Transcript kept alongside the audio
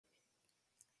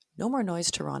No More Noise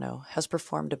Toronto has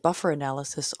performed a buffer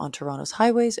analysis on Toronto's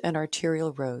highways and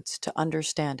arterial roads to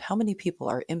understand how many people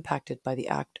are impacted by the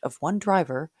act of one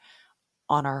driver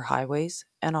on our highways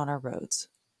and on our roads.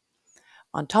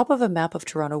 On top of a map of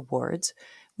Toronto wards,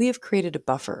 we have created a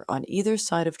buffer on either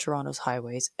side of Toronto's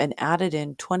highways and added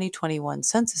in 2021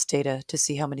 census data to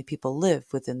see how many people live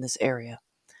within this area.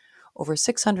 Over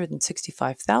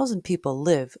 665,000 people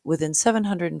live within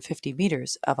 750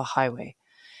 meters of a highway.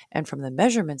 And from the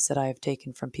measurements that I have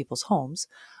taken from people's homes,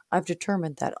 I've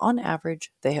determined that on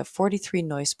average, they have 43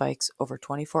 noise spikes over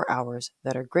 24 hours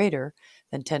that are greater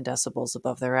than 10 decibels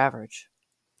above their average.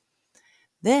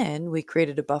 Then we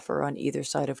created a buffer on either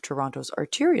side of Toronto's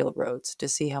arterial roads to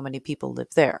see how many people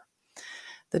live there.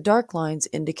 The dark lines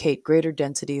indicate greater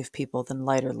density of people than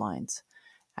lighter lines.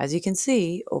 As you can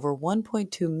see, over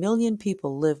 1.2 million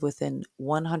people live within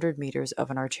 100 meters of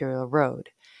an arterial road,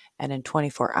 and in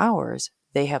 24 hours,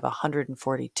 they have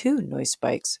 142 noise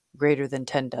spikes greater than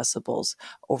 10 decibels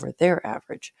over their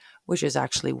average, which is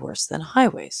actually worse than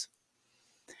highways.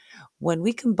 When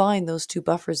we combine those two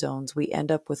buffer zones, we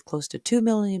end up with close to 2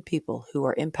 million people who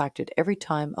are impacted every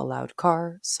time a loud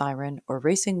car, siren, or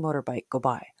racing motorbike go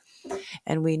by.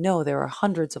 And we know there are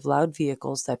hundreds of loud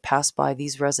vehicles that pass by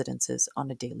these residences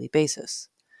on a daily basis.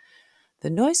 The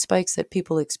noise spikes that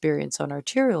people experience on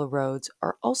arterial roads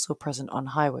are also present on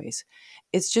highways.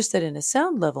 It's just that in a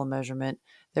sound level measurement,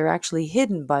 they're actually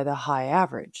hidden by the high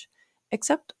average,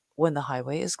 except when the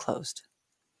highway is closed.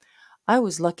 I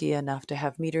was lucky enough to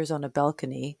have meters on a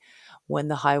balcony when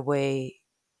the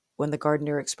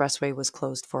Gardiner Expressway was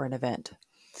closed for an event.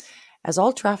 As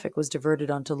all traffic was diverted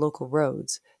onto local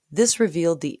roads, this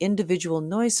revealed the individual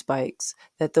noise spikes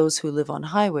that those who live on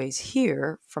highways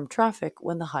hear from traffic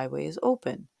when the highway is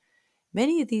open.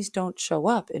 Many of these don't show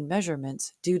up in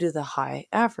measurements due to the high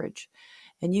average,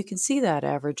 and you can see that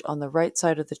average on the right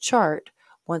side of the chart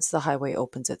once the highway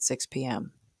opens at 6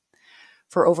 p.m.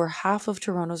 For over half of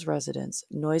Toronto's residents,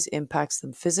 noise impacts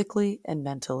them physically and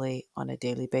mentally on a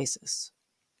daily basis.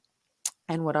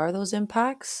 And what are those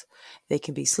impacts? They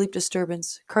can be sleep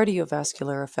disturbance,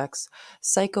 cardiovascular effects,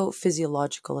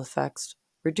 psychophysiological effects,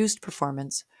 reduced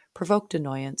performance, provoked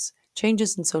annoyance,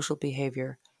 changes in social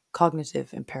behavior,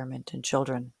 cognitive impairment in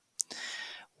children.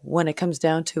 When it comes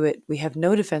down to it, we have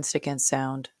no defense against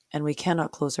sound, and we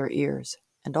cannot close our ears.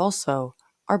 And also,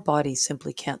 our bodies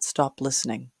simply can't stop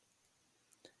listening.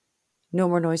 No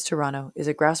More Noise Toronto is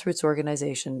a grassroots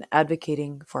organization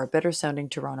advocating for a better sounding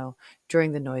Toronto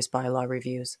during the noise bylaw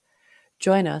reviews.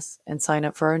 Join us and sign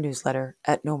up for our newsletter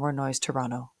at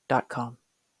nomoreNoiseToronto.com.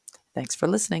 Thanks for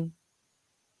listening.